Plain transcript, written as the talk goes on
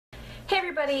Hey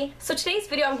everybody! So today's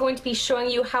video I'm going to be showing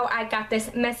you how I got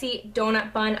this messy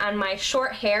donut bun on my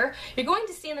short hair. You're going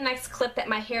to see in the next clip that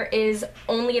my hair is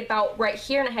only about right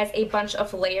here and it has a bunch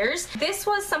of layers. This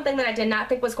was something that I did not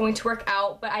think was going to work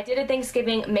out, but I did a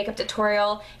Thanksgiving makeup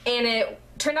tutorial and it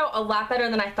turned out a lot better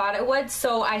than I thought it would.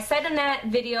 So I said in that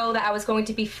video that I was going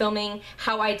to be filming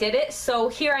how I did it. So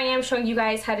here I am showing you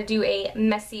guys how to do a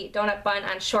messy donut bun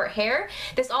on short hair.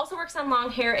 This also works on long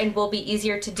hair and will be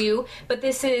easier to do, but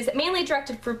this is mainly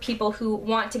directed for people who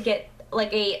want to get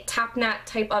like a top knot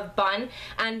type of bun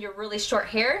on your really short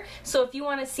hair. So if you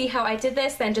want to see how I did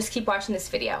this, then just keep watching this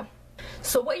video.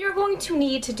 So what you're going to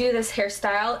need to do this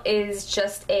hairstyle is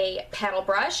just a paddle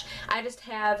brush. I just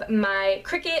have my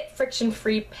Cricut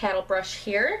friction-free paddle brush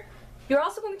here. You're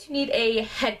also going to need a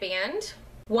headband,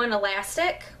 one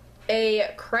elastic,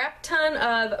 a crap ton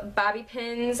of bobby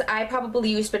pins. I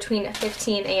probably used between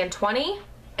 15 and 20.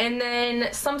 And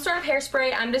then some sort of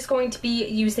hairspray. I'm just going to be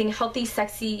using Healthy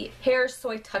Sexy Hair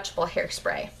Soy Touchable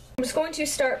Hairspray. I'm just going to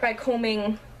start by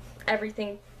combing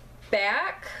everything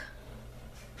back.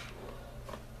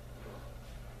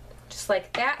 Just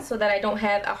like that, so that I don't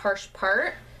have a harsh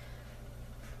part.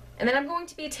 And then I'm going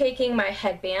to be taking my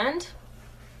headband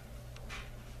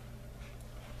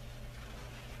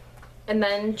and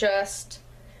then just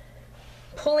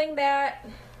pulling that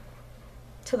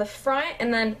to the front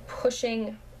and then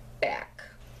pushing back.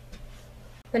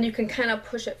 Then you can kind of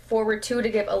push it forward too to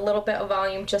give a little bit of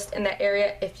volume just in that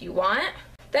area if you want.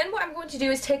 Then what I'm going to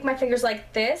do is take my fingers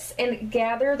like this and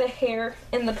gather the hair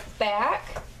in the back.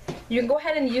 You can go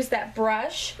ahead and use that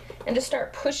brush and just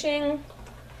start pushing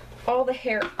all the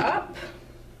hair up.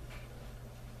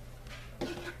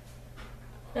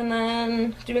 And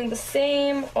then doing the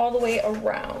same all the way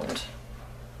around.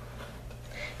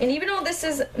 And even though this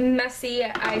is messy,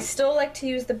 I still like to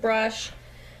use the brush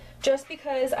just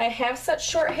because I have such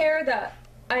short hair that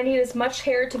I need as much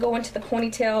hair to go into the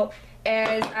ponytail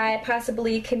as I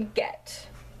possibly can get.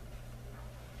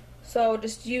 So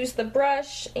just use the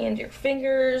brush and your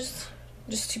fingers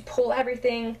just to pull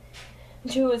everything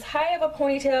into as high of a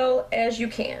ponytail as you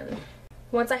can.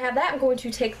 Once I have that, I'm going to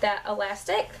take that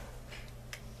elastic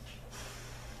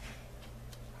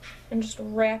and just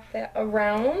wrap that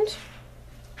around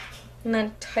and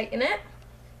then tighten it.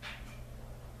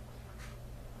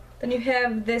 Then you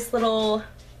have this little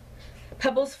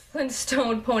Pebbles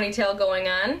Flintstone ponytail going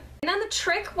on. And then the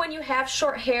trick when you have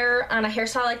short hair on a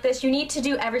hairstyle like this, you need to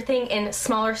do everything in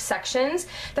smaller sections.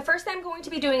 The first thing I'm going to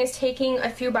be doing is taking a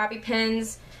few bobby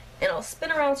pins, and I'll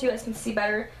spin around so you guys can see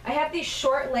better. I have these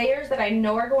short layers that I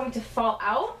know are going to fall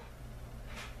out.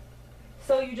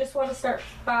 So you just want to start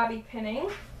bobby pinning.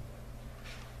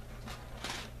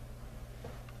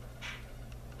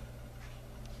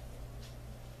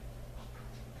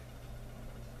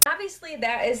 Obviously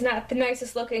that is not the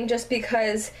nicest looking just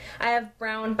because I have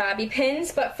brown bobby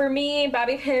pins, but for me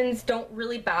bobby pins don't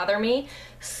really bother me.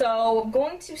 So I'm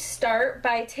going to start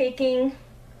by taking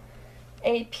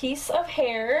a piece of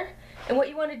hair, and what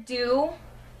you want to do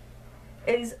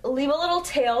is leave a little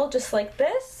tail just like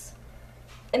this,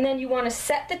 and then you want to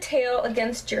set the tail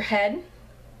against your head.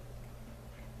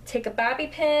 Take a bobby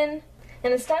pin,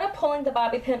 and instead of pulling the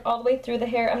bobby pin all the way through the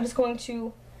hair, I'm just going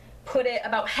to put it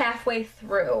about halfway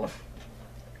through.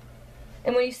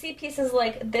 And when you see pieces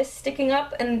like this sticking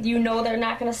up and you know they're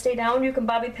not going to stay down, you can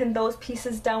bobby pin those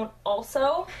pieces down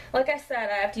also. Like I said,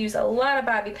 I have to use a lot of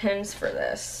bobby pins for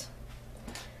this.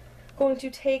 Going to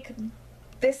take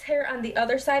this hair on the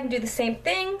other side and do the same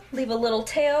thing. Leave a little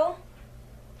tail.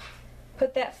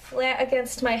 Put that flat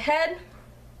against my head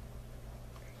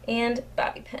and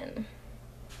bobby pin.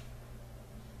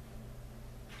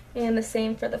 And the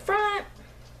same for the front.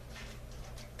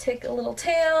 Take a little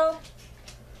tail,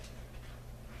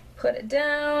 put it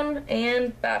down,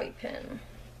 and bobby pin.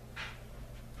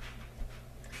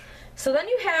 So then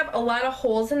you have a lot of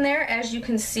holes in there, as you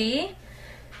can see.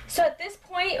 So at this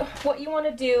point, what you want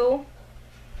to do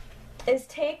is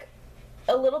take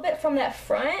a little bit from that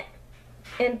front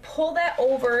and pull that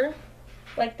over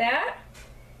like that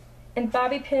and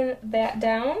bobby pin that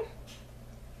down.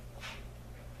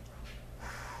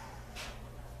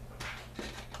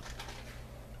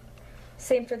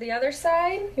 Same for the other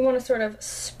side. You want to sort of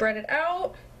spread it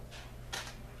out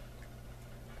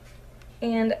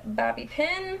and bobby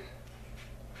pin.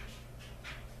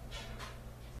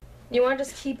 You want to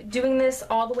just keep doing this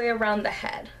all the way around the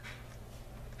head.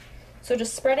 So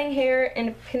just spreading hair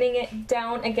and pinning it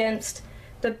down against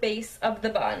the base of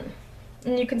the bun.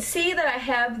 And you can see that I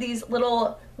have these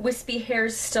little wispy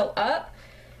hairs still up.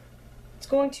 It's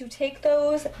going to take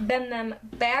those, bend them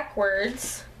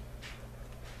backwards,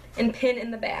 and pin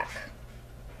in the back.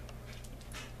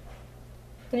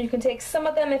 And you can take some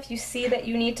of them if you see that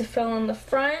you need to fill in the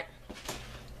front,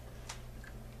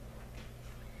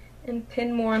 and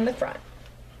pin more on the front.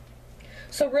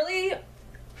 So really,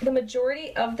 the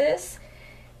majority of this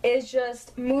is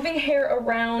just moving hair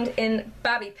around and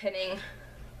bobby pinning.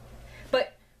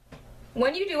 But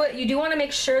when you do it, you do want to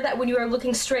make sure that when you are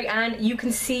looking straight on, you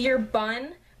can see your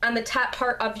bun on the top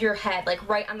part of your head, like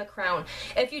right on the crown.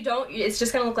 If you don't, it's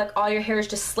just gonna look like all your hair is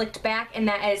just slicked back, and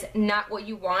that is not what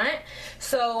you want.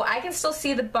 So I can still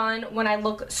see the bun when I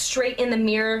look straight in the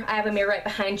mirror. I have a mirror right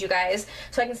behind you guys,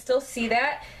 so I can still see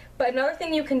that. But another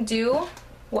thing you can do,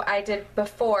 what I did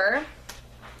before,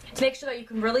 to make sure that you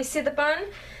can really see the bun,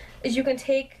 is you can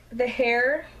take the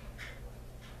hair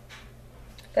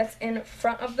that's in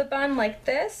front of the bun like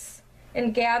this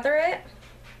and gather it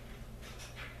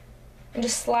and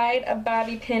just slide a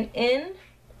bobby pin in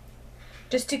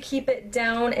just to keep it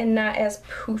down and not as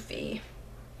poofy,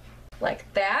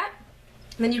 like that.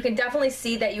 And then you can definitely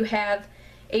see that you have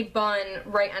a bun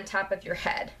right on top of your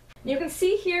head. You can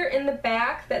see here in the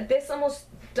back that this almost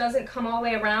doesn't come all the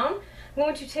way around. I'm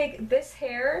going to take this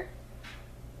hair,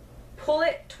 pull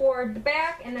it toward the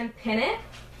back, and then pin it.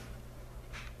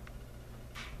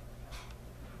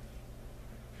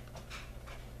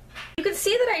 You can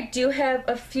see that I do have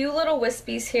a few little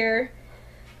wispies here.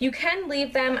 You can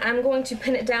leave them. I'm going to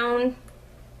pin it down.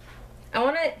 I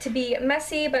want it to be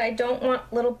messy, but I don't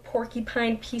want little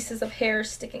porcupine pieces of hair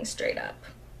sticking straight up.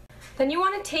 Then you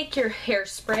want to take your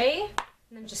hairspray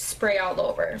and then just spray all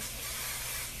over.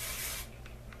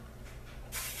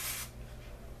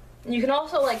 You can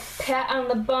also like pat on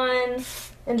the bun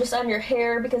and just on your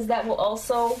hair, because that will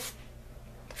also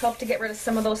help to get rid of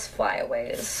some of those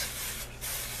flyaways.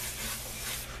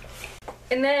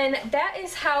 And then that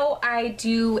is how I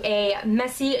do a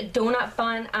messy donut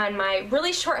bun on my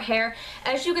really short hair.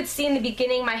 As you could see in the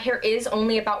beginning, my hair is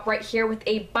only about right here with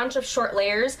a bunch of short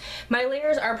layers. My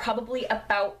layers are probably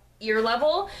about ear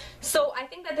level, so I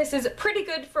think that this is pretty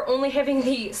good for only having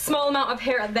the small amount of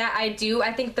hair that I do.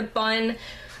 I think the bun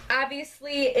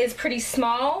obviously is pretty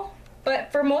small,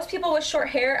 but for most people with short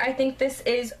hair, I think this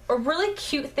is a really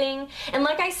cute thing. And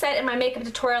like I said in my makeup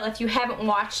tutorial, if you haven't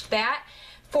watched that,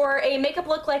 for a makeup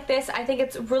look like this, I think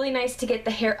it's really nice to get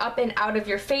the hair up and out of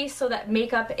your face so that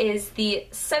makeup is the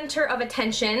center of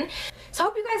attention. So I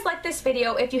hope you guys liked this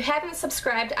video. If you haven't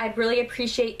subscribed, I'd really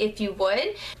appreciate if you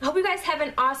would. I hope you guys have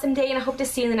an awesome day, and I hope to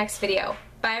see you in the next video.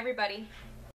 Bye everybody.